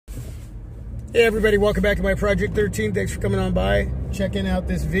Hey everybody, welcome back to my Project 13. Thanks for coming on by, checking out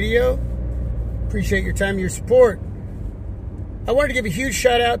this video. Appreciate your time and your support. I wanted to give a huge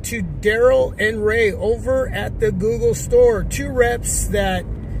shout out to Daryl and Ray over at the Google store. Two reps that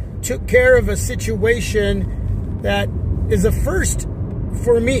took care of a situation that is a first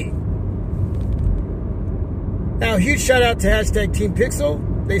for me. Now, huge shout out to hashtag Team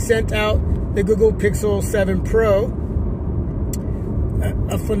Pixel. They sent out the Google Pixel 7 Pro,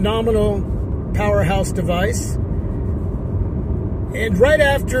 a phenomenal powerhouse device. And right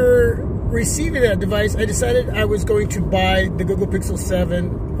after receiving that device, I decided I was going to buy the Google Pixel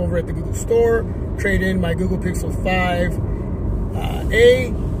 7 over at the Google store, trade in my Google Pixel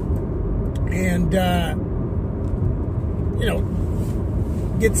 5A, and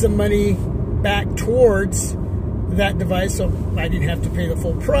get some money back towards that device so I didn't have to pay the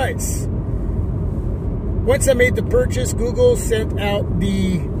full price. Once I made the purchase, Google sent out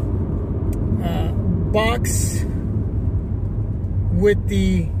the box with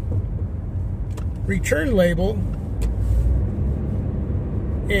the return label,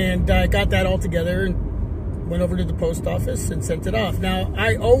 and I got that all together and went over to the post office and sent it off. Now,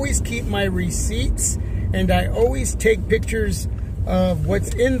 I always keep my receipts and I always take pictures of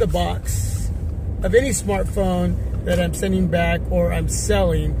what's in the box of any smartphone that I'm sending back or I'm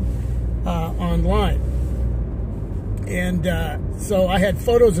selling online. And so I had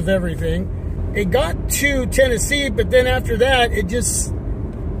photos of everything. It got to Tennessee, but then after that, it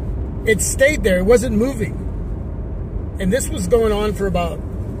stayed there. It wasn't moving. And this was going on for about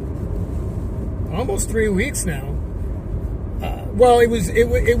almost 3 weeks now. Well,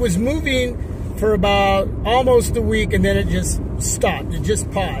 it was moving for about almost a week, and then it just stopped. It just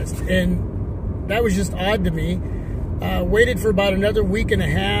paused. And that was just odd to me. Waited for about another week and a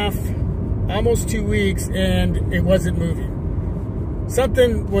half, almost 2 weeks, and it wasn't moving.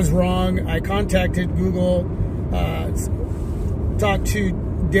 Something was wrong. I contacted Google, talked to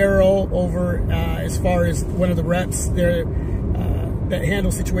Daryl over as far as one of the reps there that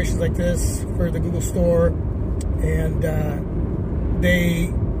handle situations like this for the Google store, and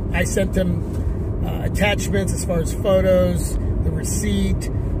I sent them attachments as far as photos, the receipt,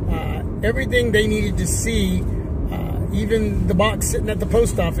 everything they needed to see, even the box sitting at the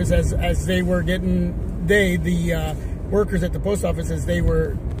post office as they were getting, the workers at the post office, as they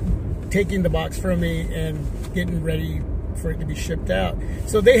were taking the box from me and getting ready for it to be shipped out.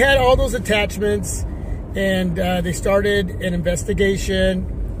 So they had all those attachments, and they started an investigation.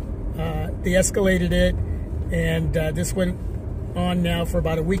 They escalated it, and this went on now for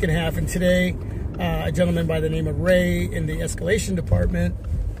about a week and a half. And today, a gentleman by the name of Ray in the escalation department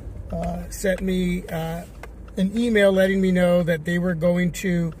sent me an email letting me know that they were going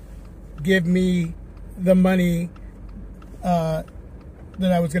to give me the money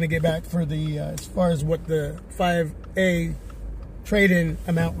that I was going to get back for the as far as what the 5A trade-in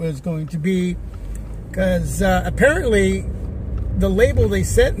amount was going to be, because apparently the label they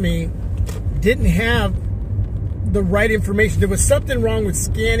sent me didn't have the right information. There was something wrong with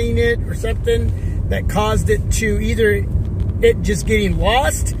scanning it or something that caused it to either it just getting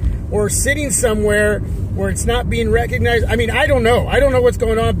lost or sitting somewhere where it's not being recognized. I mean, I don't know what's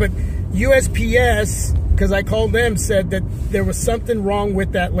going on, but USPS, because I called them, said that there was something wrong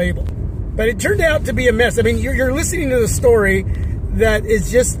with that label. But it turned out to be a mess. I mean, you're listening to the story that is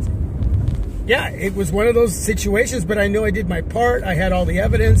just, yeah, it was one of those situations, but I know I did my part. I had all the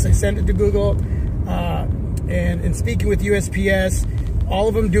evidence. I sent it to Google. And speaking with USPS, all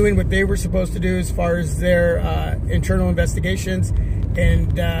of them doing what they were supposed to do as far as their internal investigations.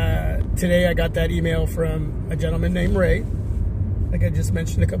 And today I got that email from a gentleman named Ray, like I just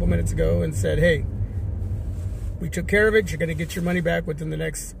mentioned a couple minutes ago, and said, hey, we took care of it. You're going to get your money back within the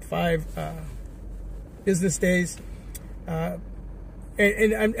next 5 business days.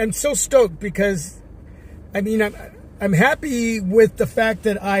 And I'm so stoked because, I mean, I'm happy with the fact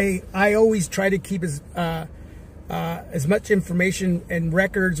that I always try to keep as much information and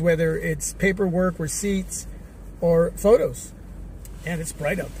records, whether it's paperwork, receipts, or photos. And it's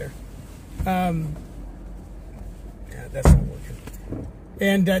bright out there. Yeah, that's not working.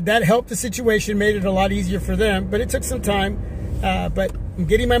 And that helped the situation, made it a lot easier for them. But it took some time. But I'm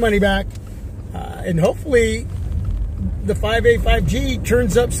getting my money back. And hopefully the 5A, 5G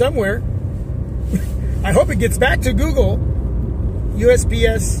turns up somewhere. I hope it gets back to Google.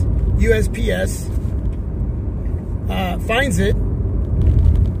 USPS finds it.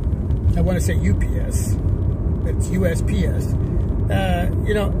 I want to say UPS. It's USPS.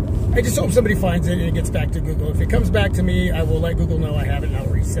 I just hope somebody finds it and it gets back to Google. If it comes back to me, I will let Google know I have it and I'll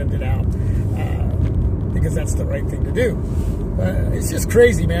resend it out because that's the right thing to do. It's just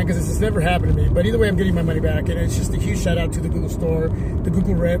crazy, man, because this has never happened to me. But either way, I'm getting my money back, and it's just a huge shout out to the Google store, the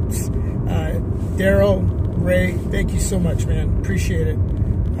Google reps, Daryl, Ray. Thank you so much, man. Appreciate it.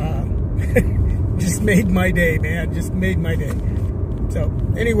 Just made my day, man. Just made my day. So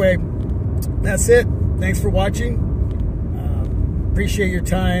anyway, that's it. Thanks for watching. Appreciate your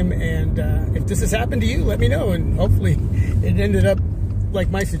time, and if this has happened to you, let me know, and hopefully it ended up like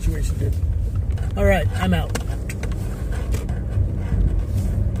my situation did. All right, I'm out.